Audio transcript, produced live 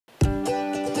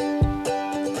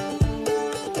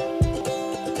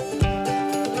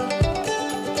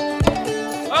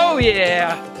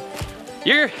yeah!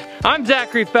 I'm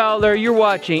Zachary Fowler, you're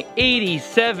watching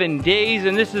 87 Days,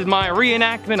 and this is my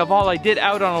reenactment of all I did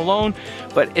out on alone,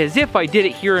 but as if I did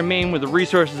it here in Maine with the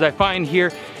resources I find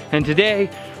here. And today,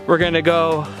 we're gonna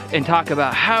go and talk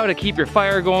about how to keep your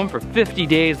fire going for 50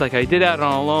 days like I did out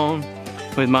on alone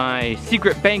with my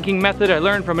secret banking method I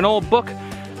learned from an old book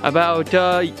about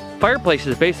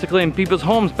fireplaces, basically, in people's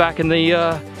homes back in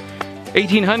the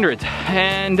 1800s.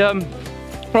 And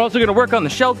we're also gonna work on the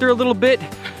shelter a little bit,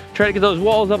 try to get those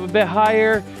walls up a bit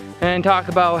higher, and talk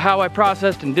about how I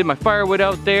processed and did my firewood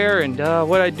out there and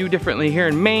what I do differently here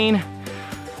in Maine.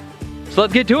 So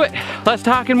let's get to it. Less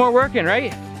talking, more working,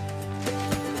 right?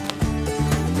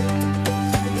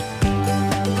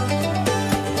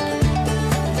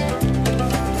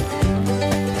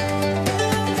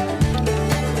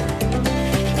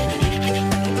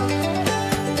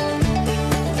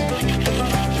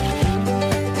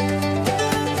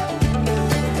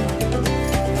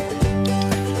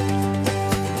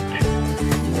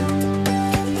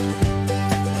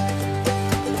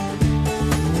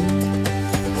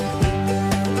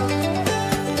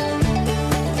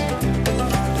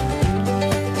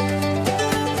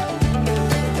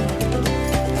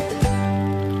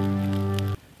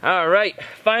 Alright,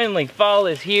 finally fall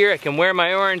is here. I can wear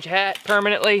my orange hat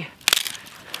permanently.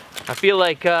 I feel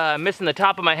like missing the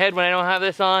top of my head when I don't have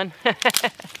this on.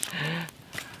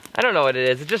 I don't know what it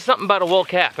is. It's just something about a wool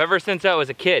cap. Ever since I was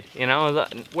a kid, you know,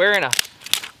 wearing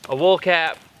a wool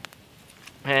cap,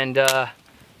 and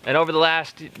over the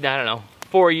last, I don't know,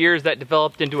 4 years that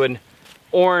developed into an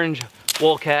orange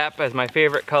wool cap as my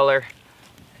favorite color,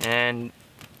 and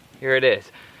here it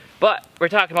is. But we're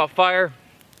talking about fire.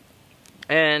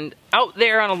 And out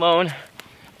there on alone,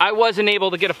 I wasn't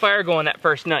able to get a fire going that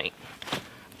first night.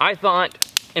 I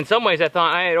thought, in some ways I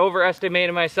thought I had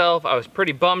overestimated myself. I was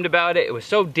pretty bummed about it. It was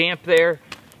so damp there.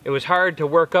 It was hard to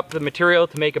work up the material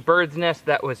to make a bird's nest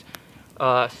that was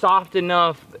soft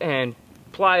enough and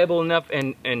pliable enough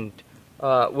and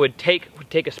would take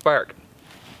a spark.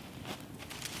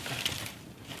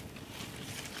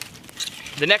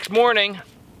 The next morning,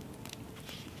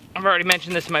 I've already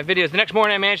mentioned this in my videos. The next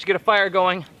morning I managed to get a fire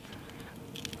going.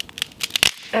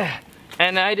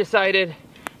 And I decided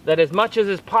that as much as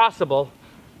is possible,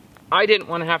 I didn't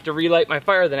want to have to relight my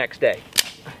fire the next day.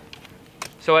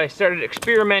 So I started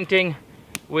experimenting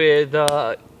with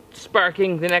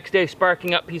sparking the next day,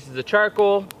 sparking up pieces of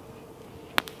charcoal.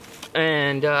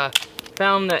 And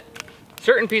found that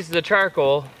certain pieces of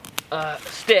charcoal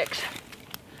sticks.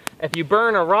 If you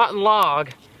burn a rotten log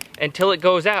until it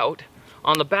goes out,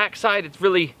 on the back side, it's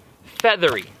really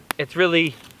feathery. That's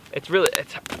the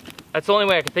only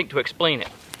way I can think to explain it.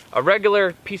 A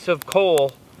regular piece of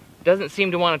coal doesn't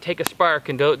seem to want to take a spark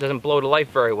and doesn't blow to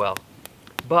life very well.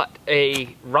 But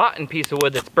a rotten piece of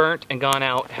wood that's burnt and gone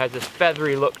out has this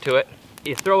feathery look to it.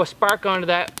 You throw a spark onto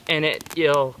that and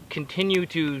it'll continue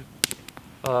to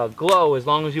glow as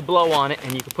long as you blow on it,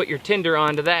 and you can put your tinder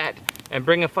onto that and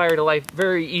bring a fire to life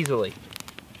very easily.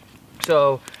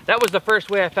 So that was the first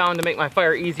way I found to make my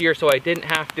fire easier, so I didn't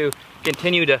have to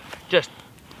continue to just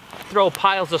throw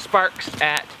piles of sparks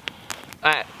at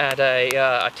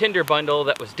a tinder bundle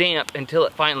that was damp until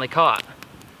it finally caught.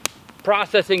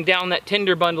 Processing down that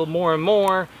tinder bundle more and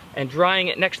more and drying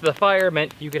it next to the fire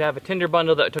meant you could have a tinder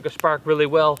bundle that took a spark really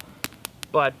well,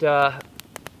 but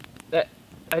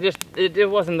it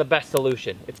wasn't the best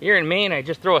solution. If you're in Maine, I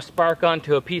just throw a spark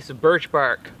onto a piece of birch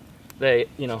bark.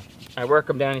 I work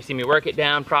them down, you see me work it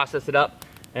down, process it up,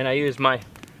 and I use my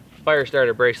fire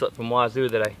starter bracelet from Wazoo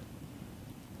that I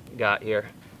got here.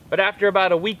 But after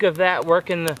about a week of that,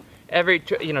 working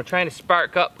trying to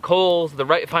spark up coals,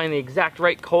 find the exact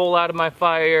right coal out of my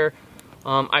fire,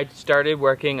 I started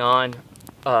working on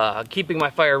keeping my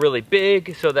fire really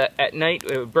big so that at night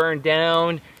it would burn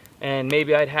down, and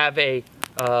maybe I'd have a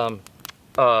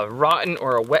rotten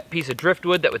or a wet piece of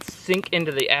driftwood that would sink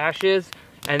into the ashes,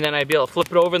 and then I'd be able to flip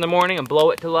it over in the morning and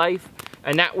blow it to life.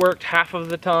 And that worked half of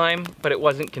the time, but it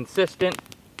wasn't consistent.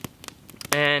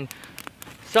 And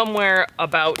somewhere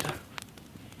about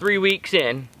 3 weeks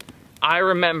in, I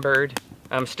remembered,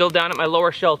 I'm still down at my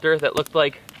lower shelter that looked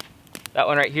like that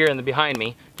one right here in the behind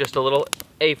me, just a little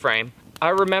A-frame. I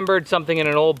remembered something in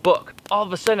an old book. All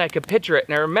of a sudden I could picture it,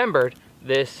 and I remembered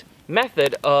this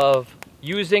method of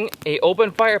using an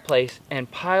open fireplace and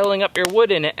piling up your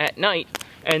wood in it at night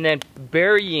and then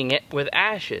burying it with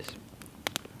ashes.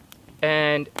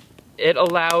 And it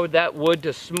allowed that wood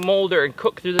to smolder and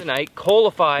cook through the night,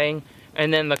 coalifying,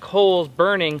 and then the coals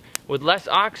burning with less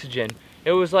oxygen.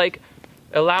 It was like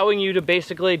allowing you to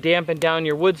basically dampen down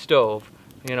your wood stove,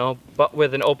 you know, but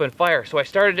with an open fire. So I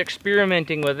started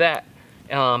experimenting with that,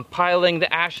 piling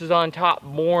the ashes on top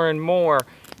more and more.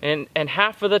 And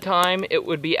half of the time it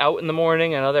would be out in the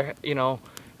morning, and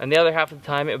the other half of the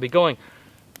time it would be going.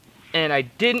 And I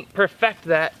didn't perfect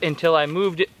that until I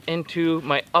moved it into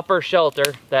my upper shelter,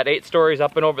 that 8 stories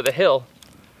up and over the hill.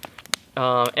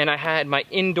 And I had my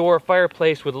indoor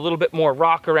fireplace with a little bit more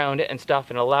rock around it and stuff,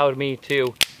 and allowed me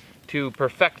to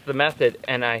perfect the method.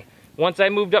 And once I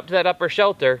moved up to that upper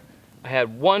shelter, I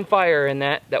had one fire in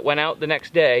that went out the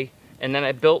next day, and then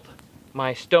I built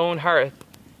my stone hearth.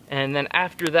 And then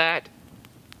after that,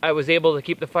 I was able to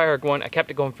keep the fire going. I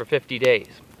kept it going for 50 days.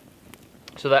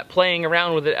 So that playing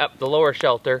around with it up the lower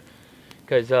shelter,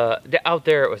 because out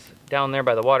there, it was down there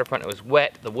by the waterfront, it was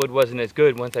wet, the wood wasn't as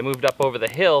good. Once I moved up over the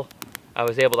hill, I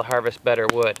was able to harvest better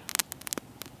wood.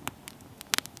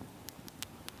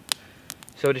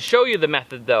 So to show you the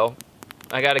method though,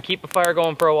 I got to keep a fire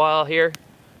going for a while here,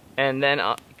 and then,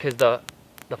 because the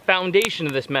foundation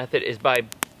of this method is by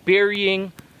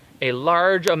burying a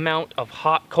large amount of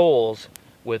hot coals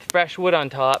with fresh wood on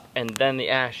top and then the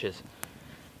ashes.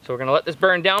 So we're gonna let this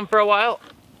burn down for a while.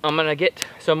 I'm gonna get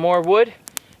some more wood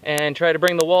and try to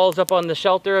bring the walls up on the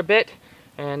shelter a bit,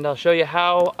 and I'll show you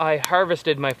how I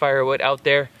harvested my firewood out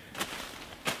there.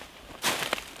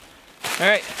 All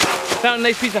right, found a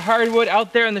nice piece of hardwood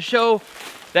out there in the show.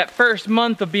 That first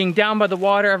month of being down by the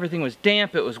water, everything was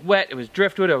damp, it was wet, it was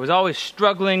driftwood. I was always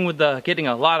struggling with getting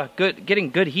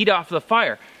good heat off the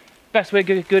fire. Best way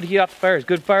to get good heat off the fire is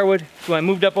good firewood. So when I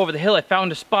moved up over the hill, I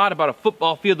found a spot about a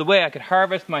football field away I could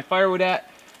harvest my firewood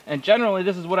at. And generally,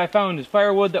 this is what I found, is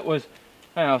firewood that was,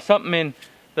 I don't know, something in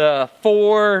the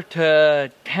 4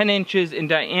 to 10 inches in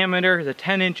diameter. The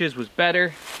 10 inches was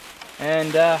better.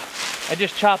 And I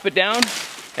just chop it down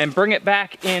and bring it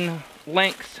back in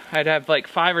lengths. I'd have like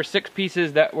 5 or 6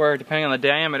 pieces that were, depending on the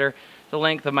diameter, the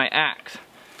length of my axe.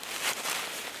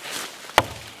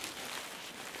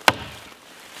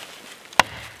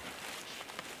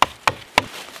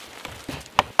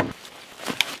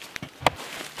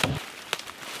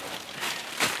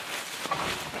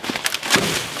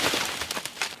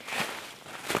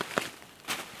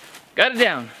 Got it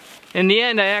down. In the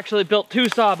end, I actually built 2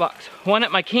 sawbucks. One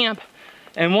at my camp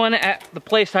and one at the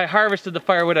place I harvested the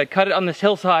firewood. I cut it on this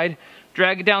hillside,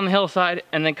 drag it down the hillside,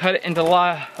 and then cut it into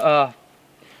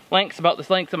lengths about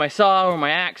this length of my saw or my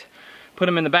axe, put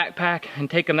them in the backpack, and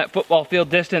take them that football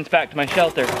field distance back to my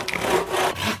shelter.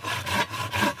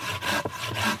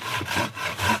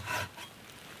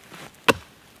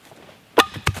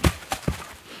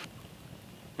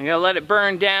 I'm gonna let it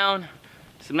burn down,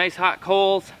 some nice hot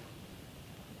coals,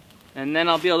 and then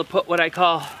I'll be able to put what I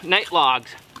call night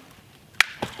logs.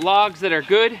 Logs that are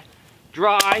good,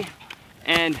 dry,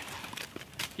 and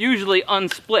usually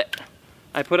unsplit.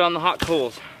 I put on the hot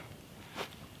coals.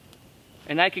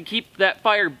 And I could keep that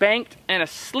fire banked and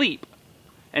asleep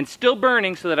and still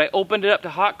burning so that I opened it up to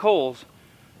hot coals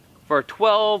for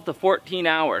 12 to 14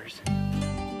 hours.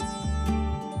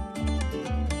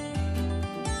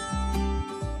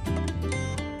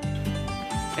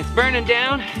 It's burning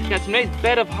down. Got some nice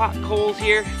bed of hot coals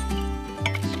here.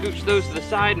 Scooch those to the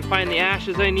side and find the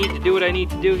ashes I need to do what I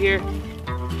need to do here.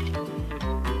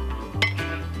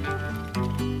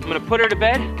 I'm gonna put her to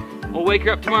bed. We'll wake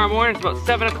her up tomorrow morning. It's about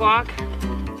 7 o'clock.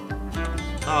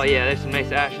 Oh yeah, there's some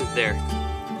nice ashes there.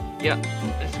 Yep,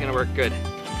 this is gonna work good.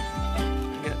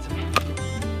 Got some.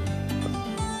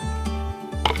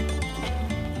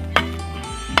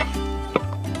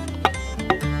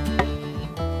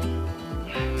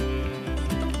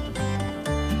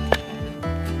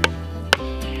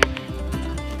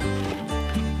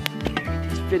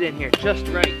 Fit in here just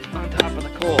right on top of the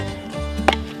coals.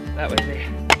 That way they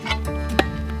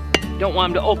don't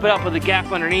want them to open up with a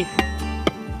gap underneath.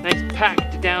 Nice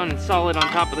packed down and solid on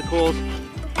top of the coals.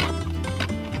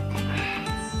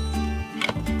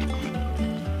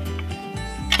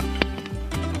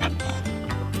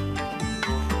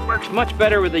 Works much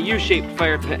better with a U-shaped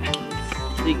fire pit,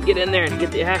 so you can get in there and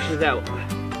get the ashes out.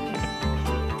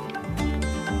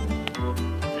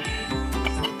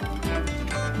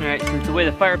 Alright, since the way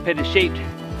the fire pit is shaped,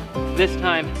 this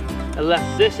time I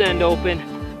left this end open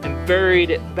and buried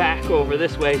it back over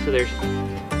this way, so there's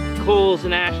coals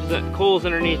and ashes, coals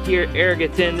underneath here, air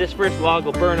gets in, this first log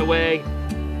will burn away,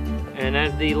 and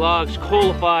as the logs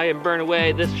coalify and burn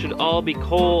away, this should all be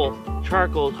coal,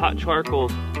 charcoal, hot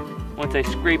charcoals, once I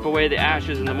scrape away the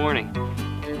ashes in the morning,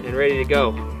 and ready to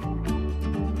go.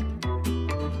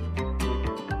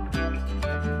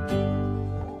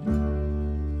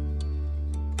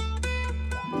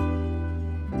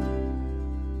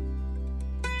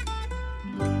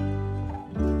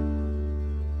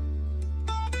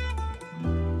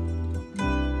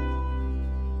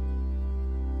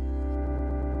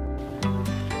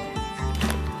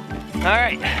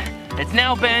 right, it's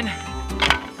now been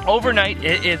overnight.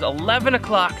 It is 11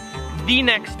 o'clock the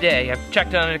next day. I've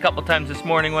checked on it a couple times this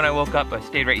morning when I woke up. I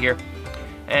stayed right here.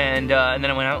 And then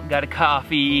I went out and got a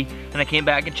coffee, and I came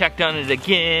back and checked on it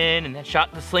again, and then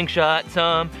shot the slingshot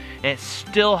some, and it's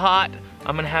still hot.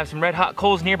 I'm gonna have some red hot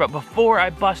coals in here, but before I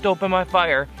bust open my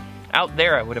fire, out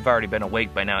there I would have already been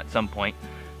awake by now at some point.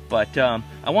 But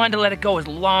I wanted to let it go as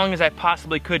long as I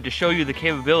possibly could to show you the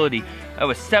capability. It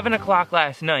was 7 o'clock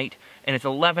last night, and it's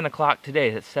 11 o'clock today.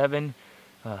 That's 7,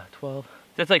 12,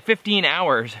 that's like 15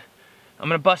 hours. I'm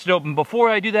gonna bust it open. Before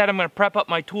I do that, I'm gonna prep up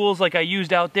my tools like I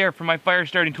used out there for my fire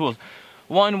starting tools.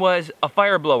 One was a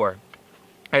fire blower.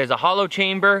 It is a hollow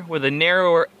chamber with a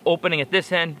narrower opening at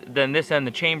this end. Then this end,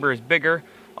 the chamber is bigger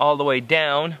all the way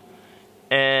down.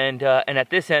 And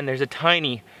at this end, there's a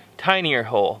tinier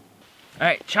hole. All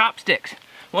right, chopsticks.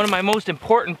 One of my most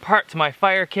important parts of my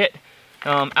fire kit,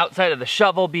 outside of the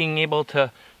shovel, being able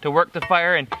to work the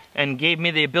fire and gave me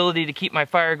the ability to keep my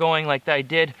fire going like I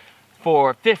did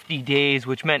for 50 days,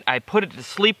 which meant I put it to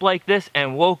sleep like this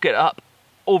and woke it up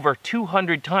over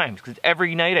 200 times, because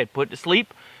every night I'd put it to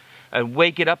sleep, I'd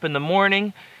wake it up in the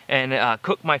morning and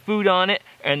cook my food on it,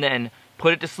 and then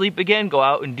put it to sleep again, go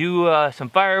out and do some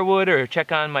firewood or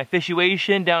check on my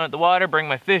fissuation down at the water, bring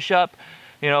my fish up,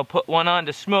 you know, put one on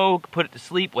to smoke, put it to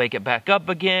sleep, wake it back up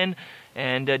again.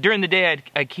 And during the day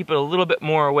I'd keep it a little bit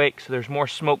more awake so there's more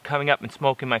smoke coming up and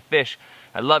smoking my fish.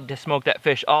 I love to smoke that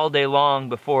fish all day long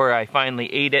before I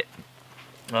finally ate it.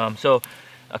 So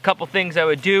a couple things I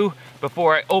would do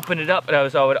before I open it up, I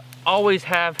would always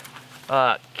have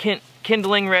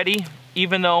kindling ready,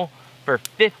 even though for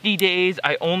 50 days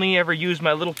I only ever used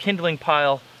my little kindling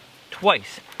pile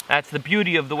twice. That's the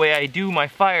beauty of the way I do my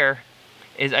fire,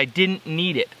 is I didn't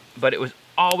need it, but it was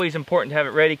always important to have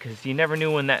it ready, because you never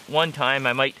knew when that one time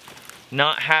I might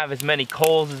not have as many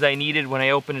coals as I needed when I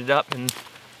opened it up, and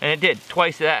it did.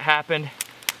 Twice that happened.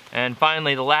 And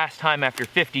finally, the last time after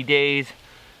 50 days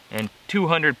and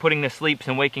 200 putting to sleeps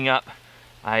and waking up,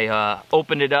 I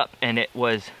opened it up and it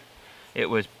was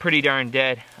pretty darn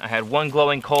dead. I had one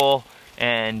glowing coal,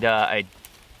 and I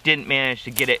didn't manage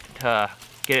to get it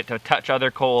to touch other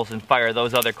coals and fire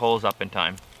those other coals up in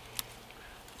time.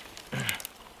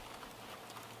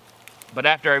 But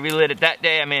after I relit it that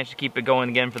day, I managed to keep it going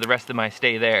again for the rest of my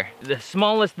stay there. The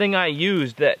smallest thing I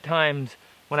used at times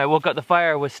when I woke up the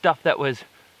fire was stuff that was,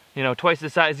 you know, twice the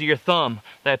size of your thumb,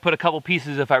 that I put a couple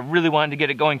pieces if I really wanted to get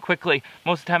it going quickly.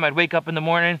 Most of the time I'd wake up in the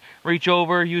morning, reach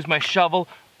over, use my shovel,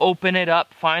 open it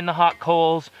up, find the hot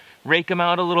coals, rake them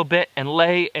out a little bit, and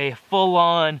lay a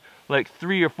full-on like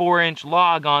 3 or 4 inch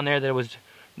log on there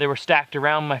they were stacked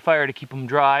around my fire to keep them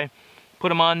dry. Put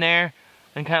them on there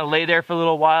and kind of lay there for a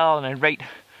little while, and I'd write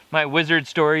my wizard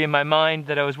story in my mind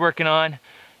that I was working on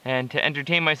and to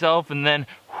entertain myself, and then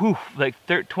whew, like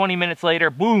 20 minutes later,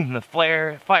 boom, the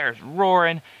fire's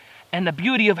roaring. And the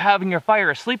beauty of having your fire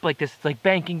asleep like this, it's like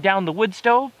banking down the wood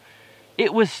stove.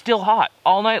 It was still hot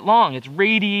all night long. It's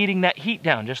radiating that heat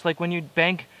down, just like when you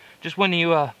bank, just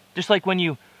like when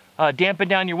you dampen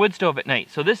down your wood stove at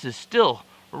night. So this is still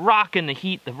rocking the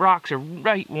heat. The rocks are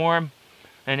right warm.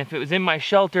 And if it was in my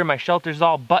shelter's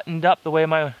all buttoned up the way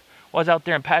I was out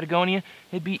there in Patagonia,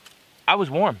 I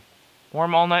was warm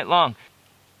all night long.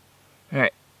 All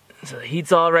right, so the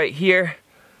heat's all right here.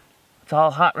 It's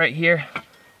all hot right here.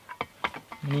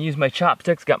 I'm gonna use my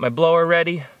chopsticks, got my blower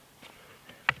ready,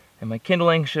 and my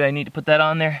kindling, should I need to put that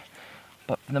on there.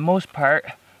 But for the most part,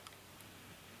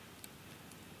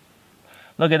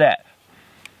 look at that.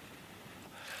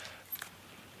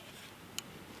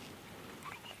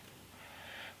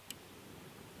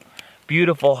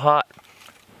 Beautiful hot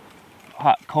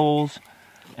coals.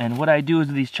 And what I do is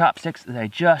with these chopsticks is I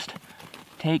just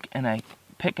take and I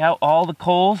pick out all the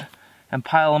coals and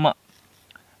pile them up.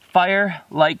 Fire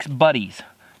likes buddies,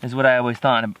 is what I always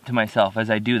thought to myself as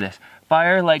I do this.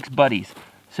 Fire likes buddies.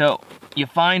 So you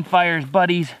find fire's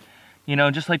buddies, you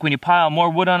know, just like when you pile more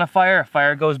wood on a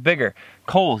fire goes bigger.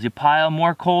 Coals, you pile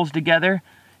more coals together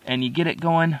and you get it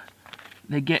going.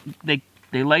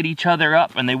 They light each other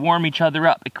up and they warm each other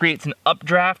up. It creates an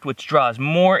updraft which draws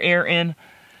more air in,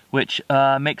 which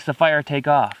makes the fire take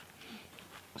off.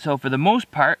 So for the most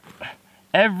part,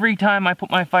 every time I put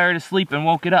my fire to sleep and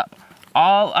woke it up,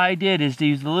 all I did is to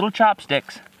use the little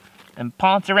chopsticks and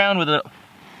pounce around with it.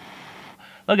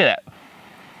 Look at that.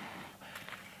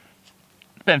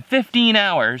 It's been 15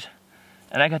 hours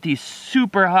and I got these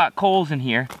super hot coals in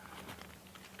here.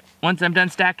 Once I'm done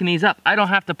stacking these up, I don't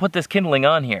have to put this kindling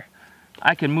on here.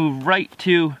 I can move right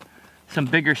to some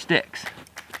bigger sticks.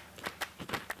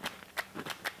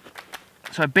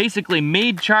 So I basically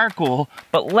made charcoal,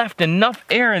 but left enough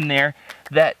air in there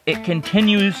that it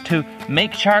continues to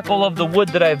make charcoal of the wood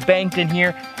that I've banked in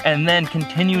here and then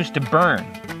continues to burn.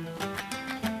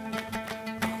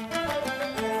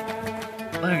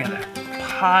 Look at that.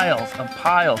 Piles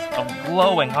of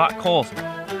glowing hot coals.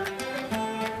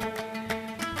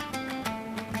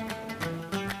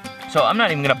 So I'm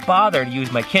not even gonna bother to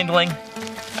use my kindling.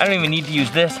 I don't even need to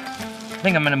use this. I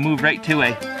think I'm gonna move right to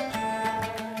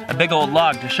a big old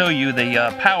log to show you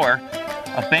the power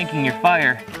of banking your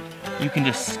fire. You can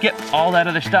just skip all that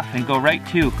other stuff and go right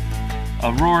to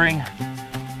a roaring,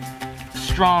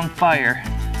 strong fire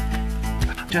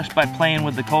just by playing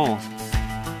with the coals.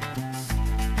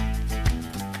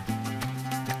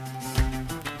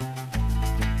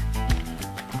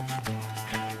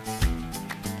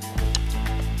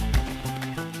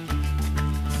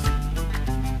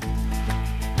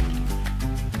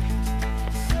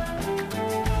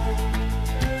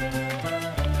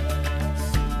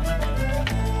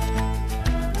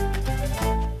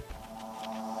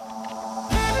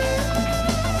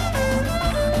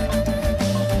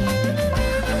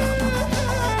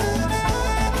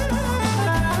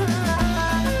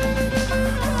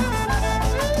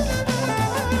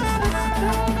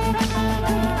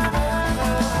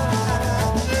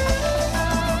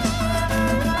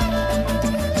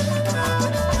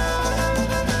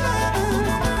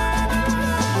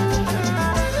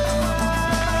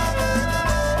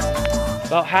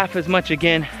 About half as much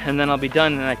again, and then I'll be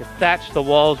done, and I can thatch the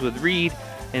walls with reed,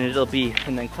 and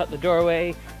then cut the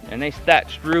doorway, a nice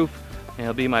thatched roof, and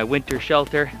it'll be my winter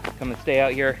shelter. Come and stay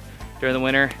out here during the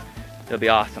winter. It'll be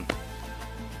awesome.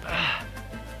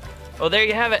 Well, there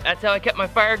you have it. That's how I kept my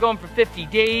fire going for 50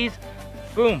 days.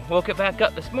 Boom, woke it back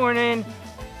up this morning.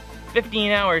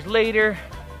 15 hours later,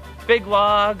 big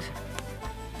logs.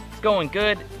 It's going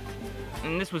good.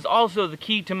 And this was also the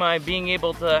key to my being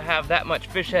able to have that much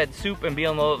fish head soup and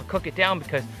being able to cook it down,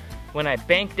 because when I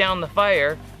banked down the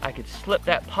fire, I could slip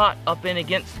that pot up in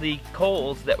against the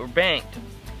coals that were banked,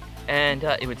 and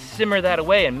it would simmer that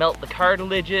away and melt the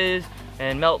cartilages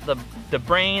and melt the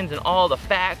brains and all the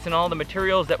fats and all the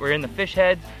materials that were in the fish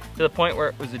heads to the point where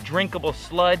it was a drinkable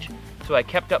sludge. So I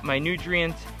kept up my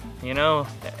nutrients, you know,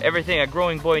 everything a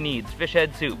growing boy needs, fish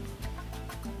head soup.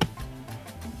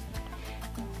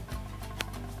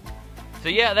 So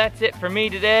yeah, that's it for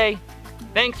me today.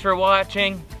 Thanks for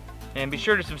watching, and be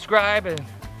sure to subscribe and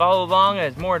follow along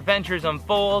as more adventures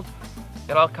unfold.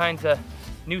 Got all kinds of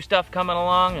new stuff coming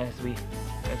along as we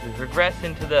progress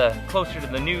into closer to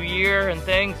the new year and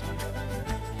things.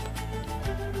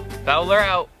 Fowler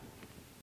out.